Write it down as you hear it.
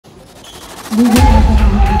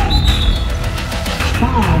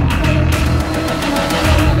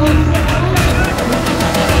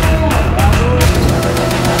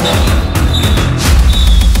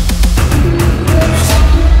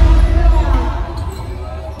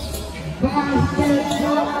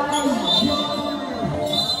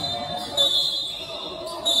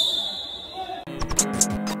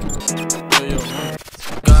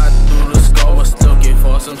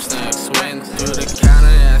Some snacks, went to the counter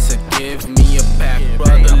and said, give me a pack.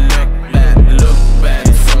 Brother, look back,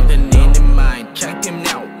 something in your mind, check him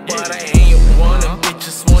out. But I ain't wanna,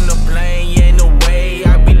 bitches wanna play, ain't no way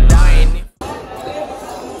I be dying.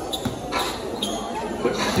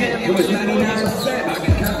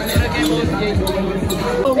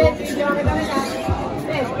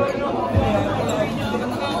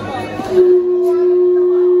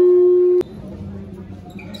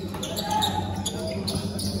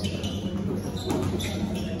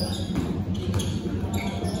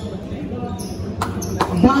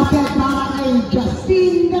 Basket para kay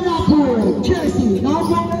Justin Galapo, jersey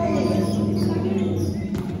number 8.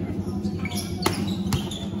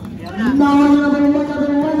 Number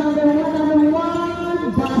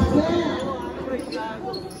one, basket.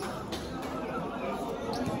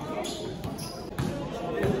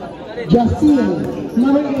 Justin,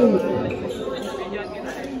 number 8.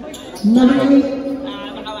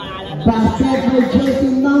 Basket for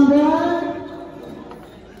jersey number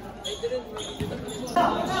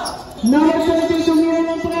 20, tumira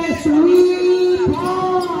ng 3, 3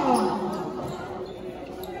 points!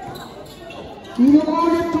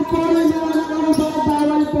 Inuulit ko po rin na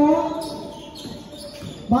bawal po.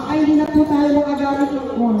 Baka hindi na po tayo makagamit ng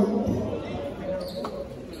court.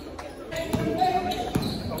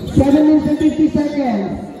 7 minutes and 50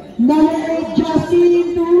 seconds. Number 8,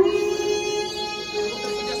 Justin, 3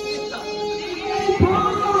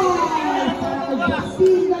 points!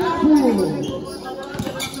 Justin Galapo.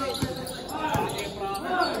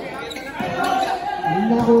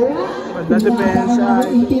 Depensa.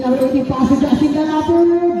 18 pa si Justin Galapo.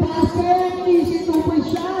 Basket. Easy 2 points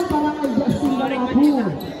siya para kay Justin Galapo.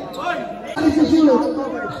 Alis to shoot.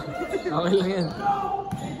 Okay lang yan.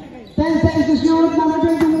 10 seconds to shoot. Number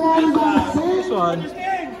 21. Basket. This one.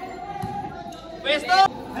 Pesto!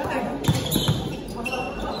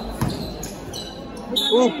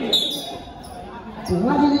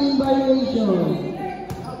 Running violation.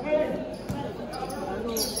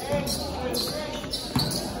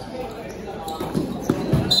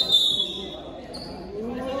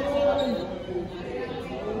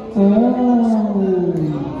 Oh,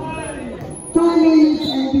 2 minutes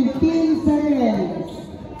and 15 seconds.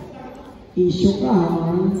 Issue ka,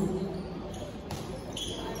 ha?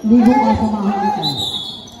 Ligo ka sa mga kita.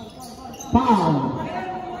 Foul.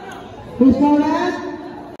 Who's for that?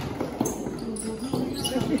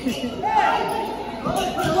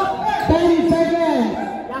 10 seconds.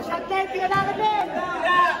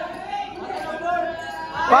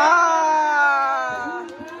 Wow!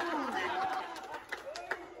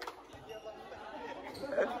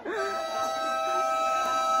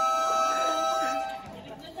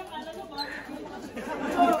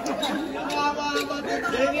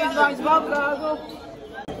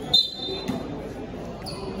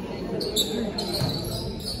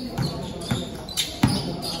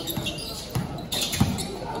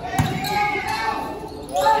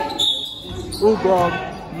 Oh God,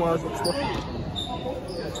 masuk stuff.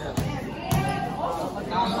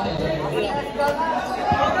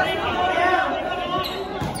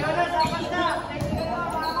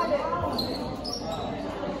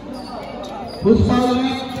 Who's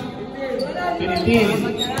following?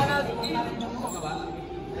 15.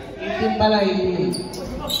 18 pala, 18.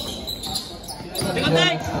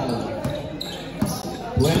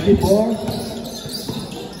 24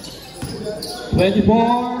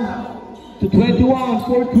 to 21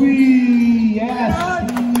 for 3. Yes.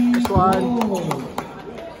 This one.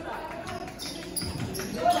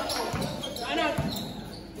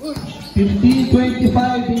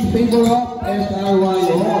 $15.25 in favor of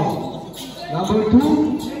SRYO. Number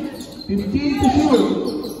 2, 15 to shoot.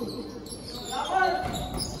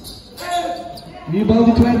 Rebound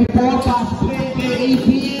to 24, pass play kay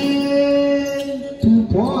 18.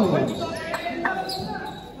 2 points.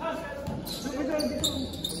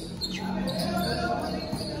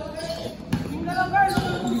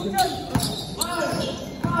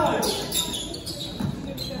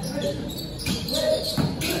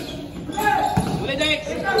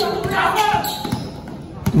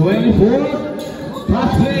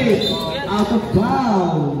 Pass play out of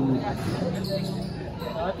bounds.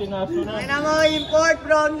 Ay na mo, import,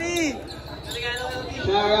 Brownie!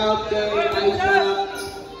 Shout out kay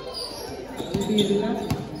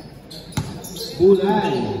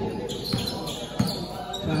Bulay.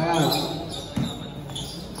 Sarap.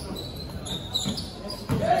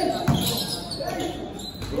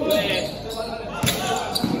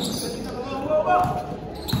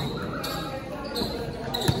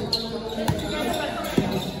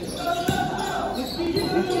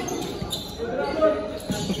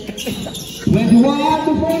 With 1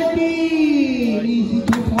 to 14, easy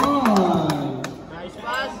to find. Nice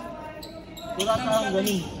pass. Wala tayong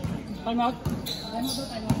galing. Time out.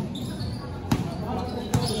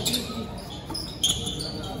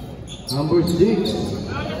 Number 6.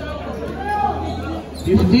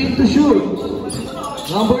 15 to shoot.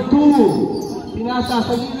 Number 2. Pinasa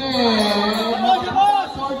sa gilid.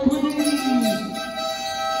 For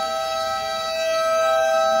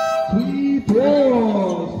 3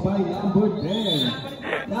 throws by number 10.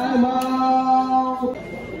 Time out.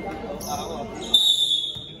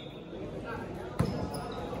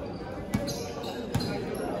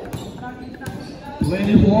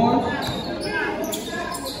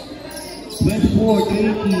 Twenty-four,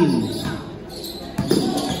 18.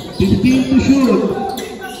 15 to shoot.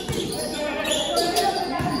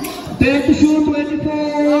 10 to shoot, 24.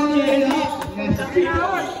 Yes.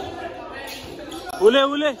 Uli,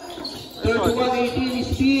 uli. 31-18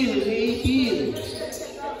 steal, 18.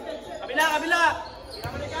 Kabila, kabila.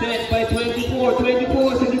 Set by 24.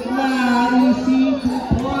 24 sa gitna. Easy 2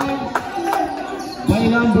 points by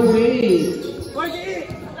number 8.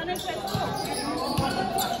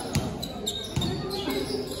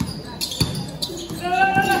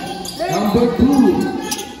 Number 2.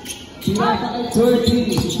 Pinasa kay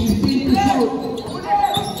 30. 15 to shoot.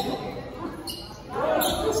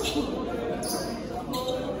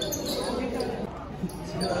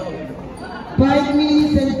 Five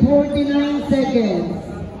minutes and 49 seconds.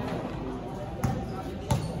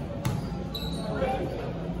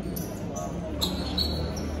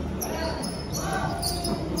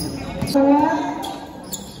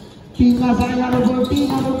 Pinasa kay number 14,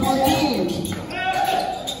 number 14.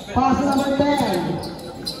 Pass number 10.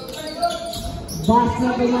 Pass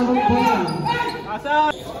number 10.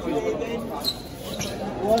 Asa.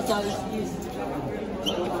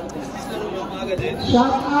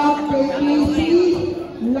 Shut up, KPC.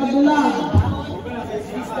 Laglag.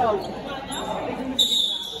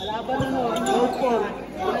 Alaban na mo. Road 4.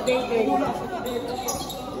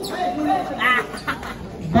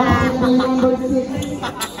 Pass number 6.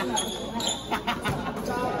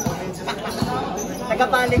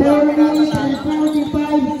 Nagapalik 30 and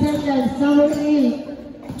 45 seconds. Number 8.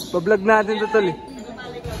 Bablog natin to tol eh.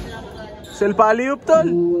 Sel pa-alley-oop tol.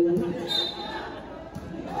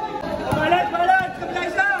 Balat, balat! Kabila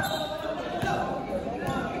isa!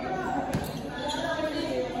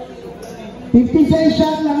 50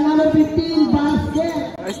 shot lang. Number 15.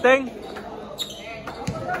 Basket. Nice thing.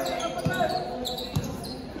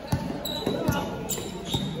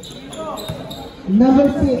 Number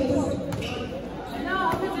 6.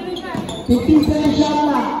 57 shot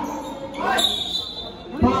lang.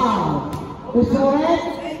 Foul. Usoret.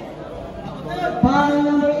 Foul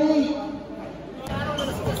number 8.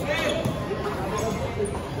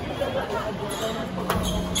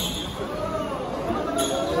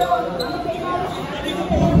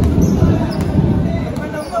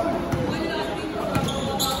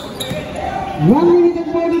 One minute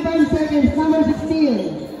and 45 seconds. Number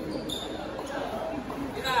 16.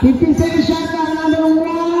 57 shot lang. Number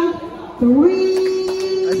 1.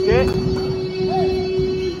 3. Let's get.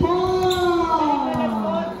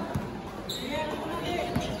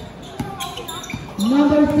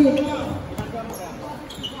 Number 6.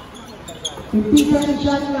 57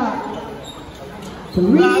 shot clock.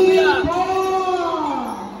 3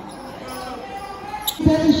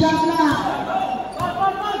 7 shot clock.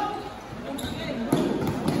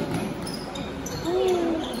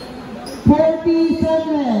 40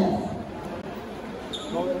 seconds.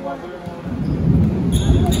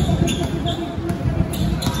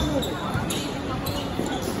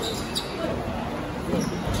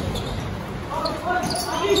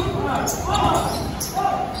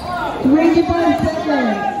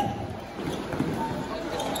 Seconds.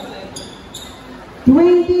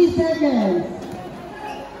 20 seconds.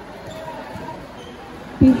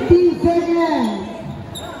 15 seconds.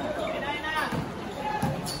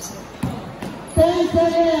 10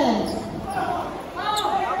 seconds.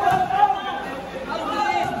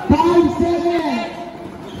 5 seconds.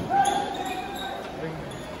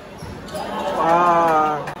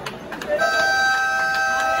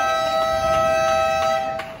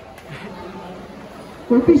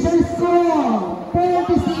 Official score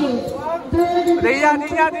 36-35. Dinya.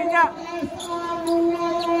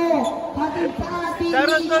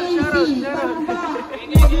 Sharon.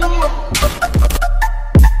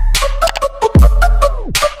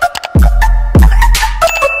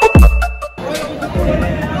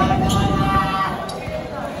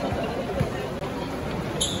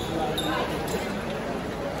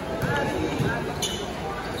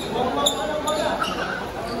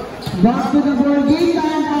 Back to the board game,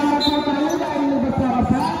 tayo dahil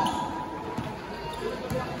nabasa-basa.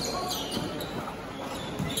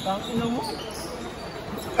 Tangina mo.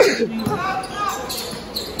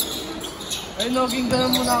 Ay, loging ka na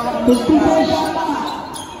muna ako. 54 shot na.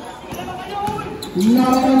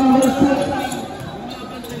 Number 6.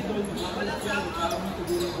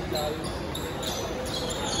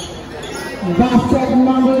 Basket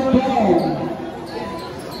number 10.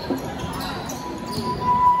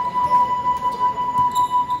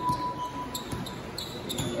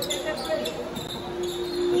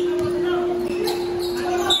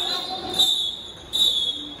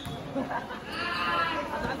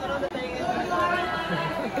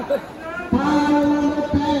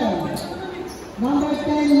 Number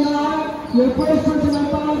 10 now, your first personal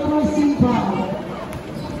foul for Simba.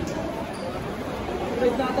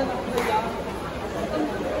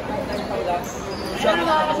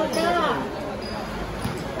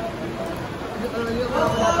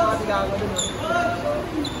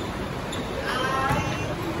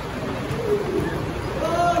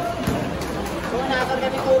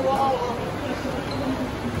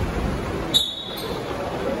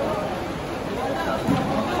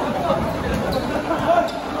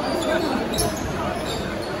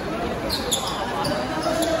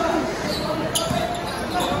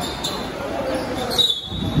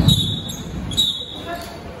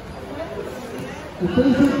 The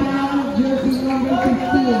first foul, jersey number 15.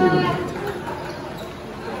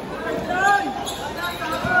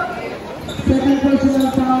 Second personal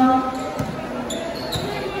foul.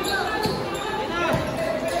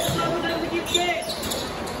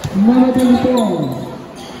 Number 24.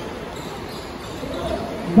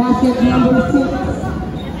 Basket number 6.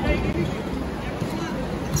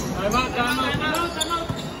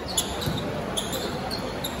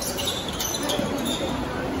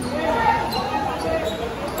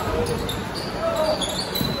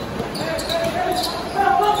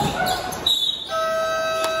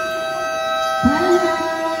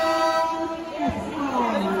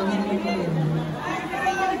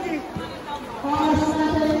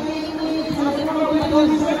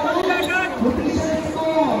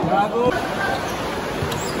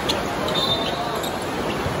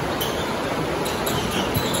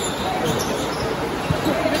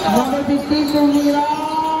 Number 15 to Mira,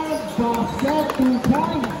 basket 2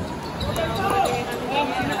 points.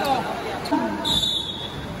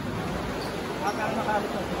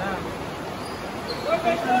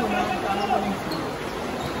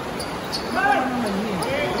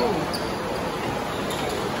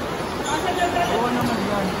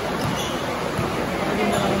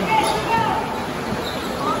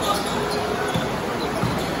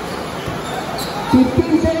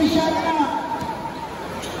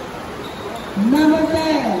 Number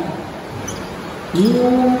 10.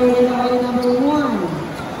 Number 1.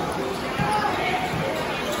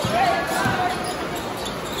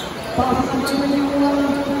 Pasok naman yung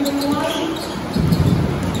number 21.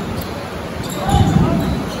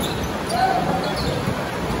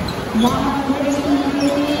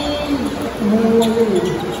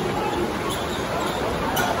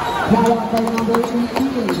 Bawat by number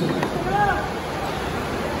 18.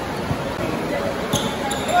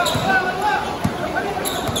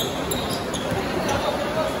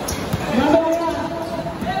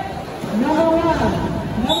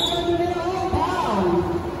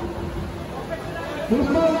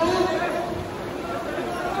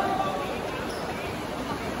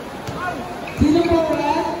 Sino po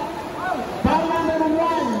ulit? Ball number 1.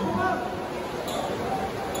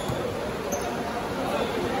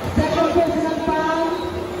 Second personal foul.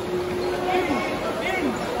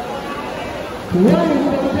 One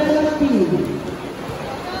for penalty.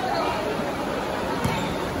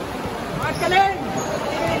 Maskaling!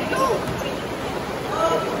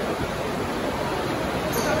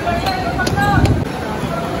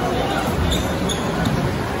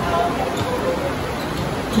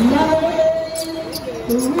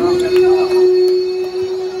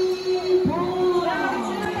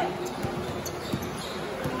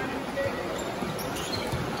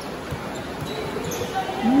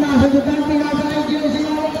 Nasa dutang pinapay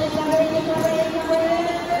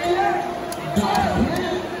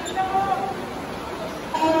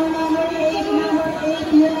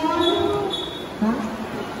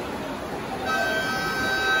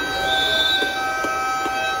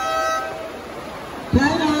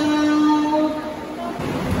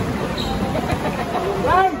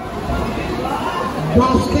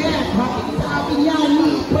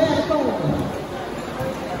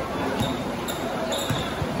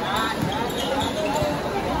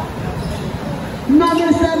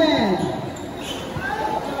number 7.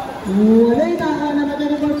 Wala na ako na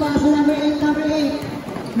mag-anibal paso. Number 8, number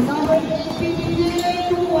 8. Number 8, 58.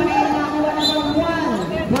 Wala na ako na number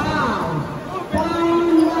 1. Wow. Foul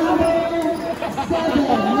number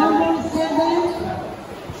 7. Number 7.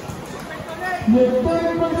 Your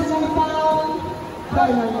third personal foul.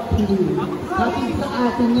 Penalty. Kapit sa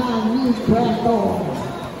atin nga ni Puerto.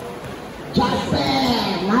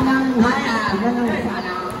 Justin. Nananghana.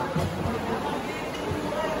 Nananghana.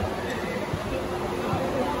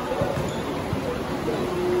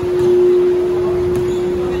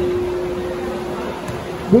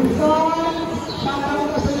 Wilson,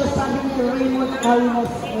 shoutout ko sa iyo, sabi ni Raymond Almos.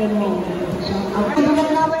 Shoutout.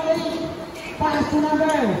 Number 8, pass to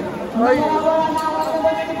number. Number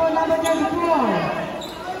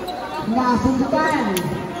 34. Nasundukan.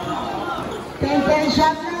 10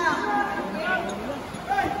 shot na.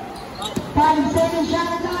 5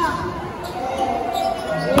 shot na.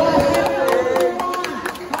 Pass to number 1.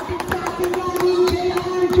 Kapit sa ating ni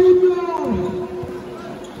J.R. Jr.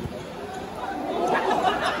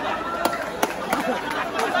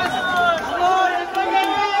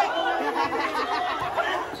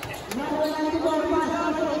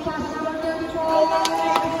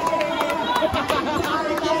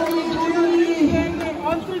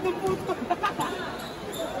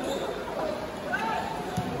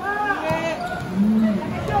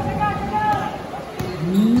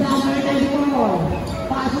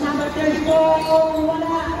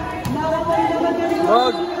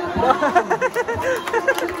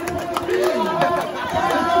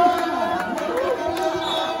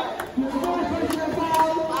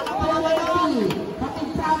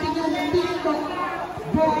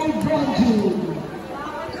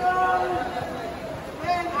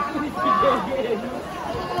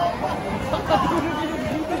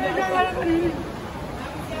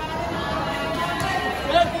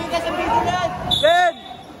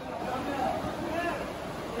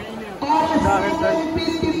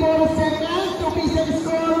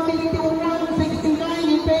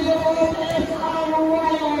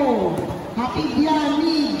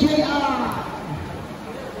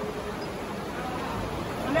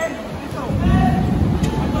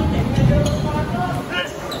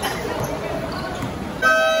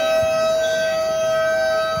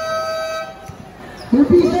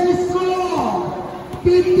 Repeat score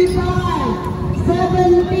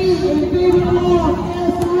 55-70 in favor of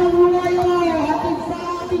SR Royal. Hatid sa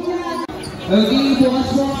ating yan. Okay, bukas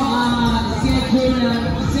po schedule na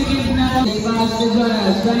second na pass to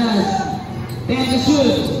Jonas. Then to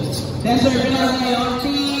shoot. Then serve penalty on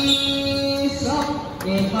Ortiz.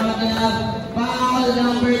 And follow na foul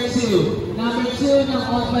number 2. Number 2 ng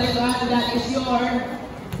Ogbalikan, that is your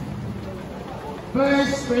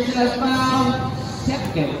first personal foul.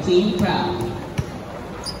 Second team foul.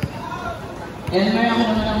 And meron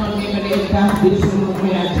ako naman ang mag-i-maliit ka. Bilis mo mo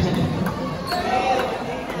yan.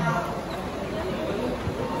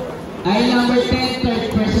 Ay, number 10,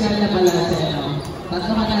 third personal na pala sa ano.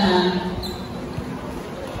 Tatlo ka na.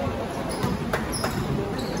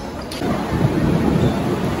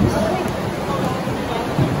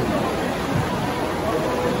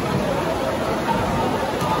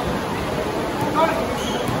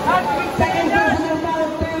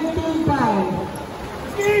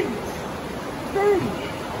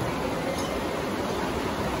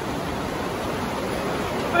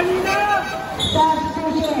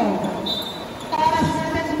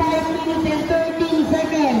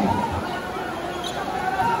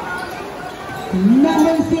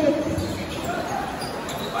 Number 6.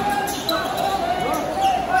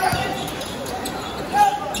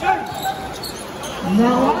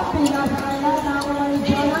 Nawa, pinasaya na ako ni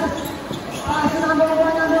Jonas. Pass number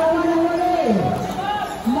 1 na wala.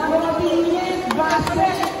 Number 1,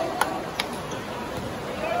 basket.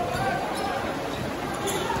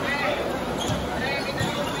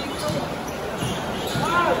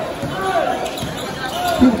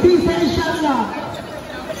 Shot na.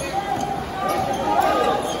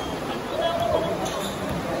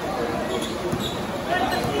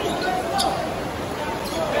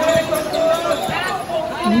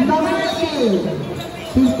 Number 8,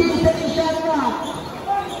 15 shot na.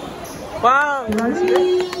 Wow!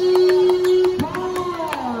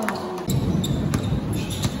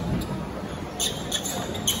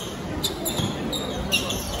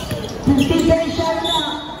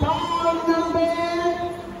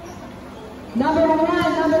 Number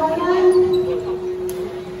one.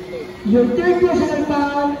 Your third personal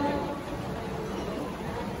foul.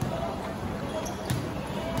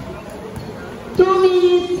 Two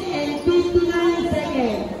minutes and 59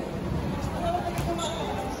 seconds.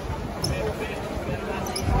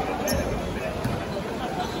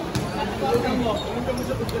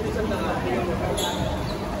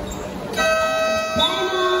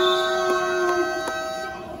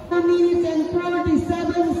 minutes and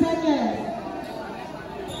 47 seconds.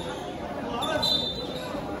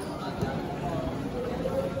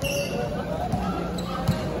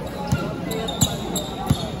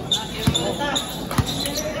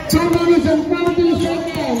 Two minutes and 40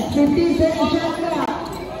 seconds. 15 seconds shot clock.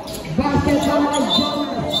 Basket from Mike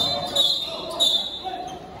Jonas.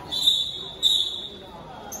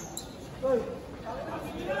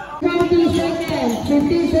 20 seconds.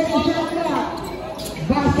 15 seconds shot clock.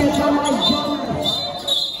 Basket from Mike Jonas.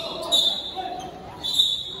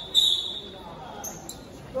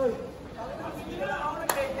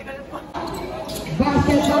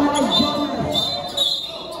 Basket from Mike Jonas.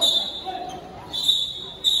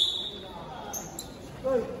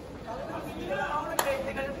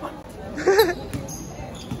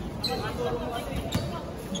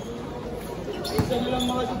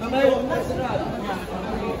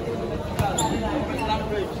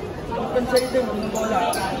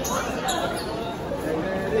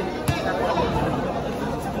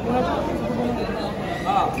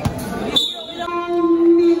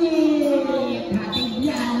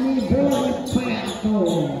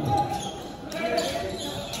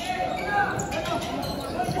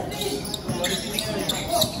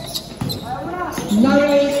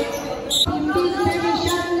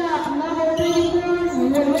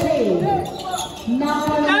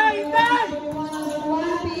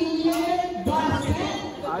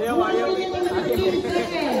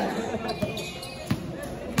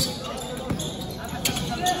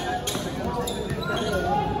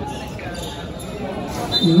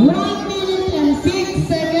 One minute and 6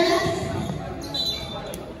 seconds.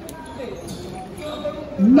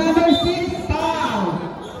 Number 6, foul.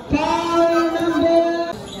 Foul number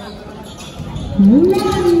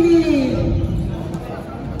 1 minute.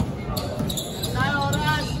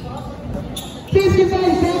 55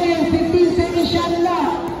 seconds, 15 seconds shot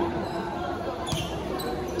clock.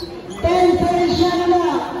 10 seconds shot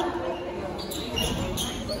clock.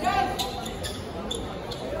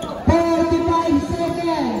 45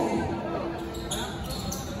 seconds.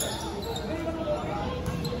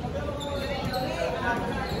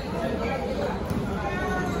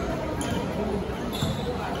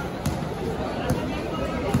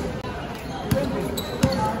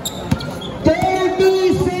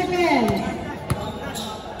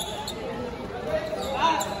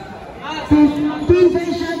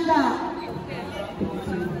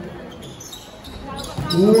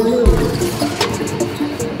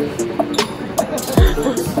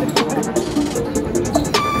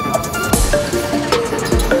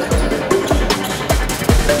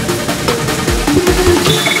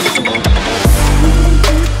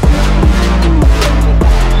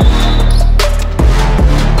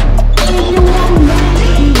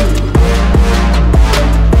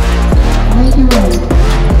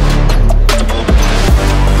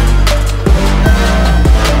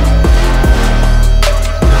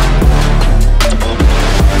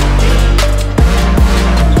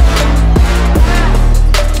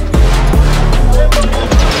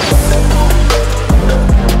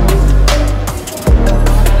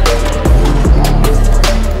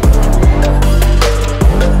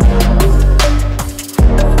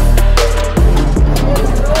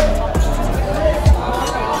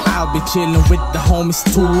 Chillin' with the homies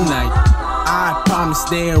tonight. I promised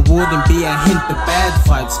there wouldn't be a hint of bad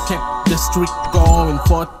vibes. Kept the streak going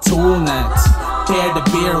for 2 nights. Pair the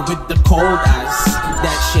beer with the cold ice.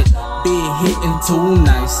 That shit be hitting too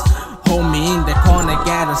nice. Homie in the corner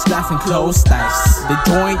got us laughing close eyes. The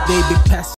joint they be passing.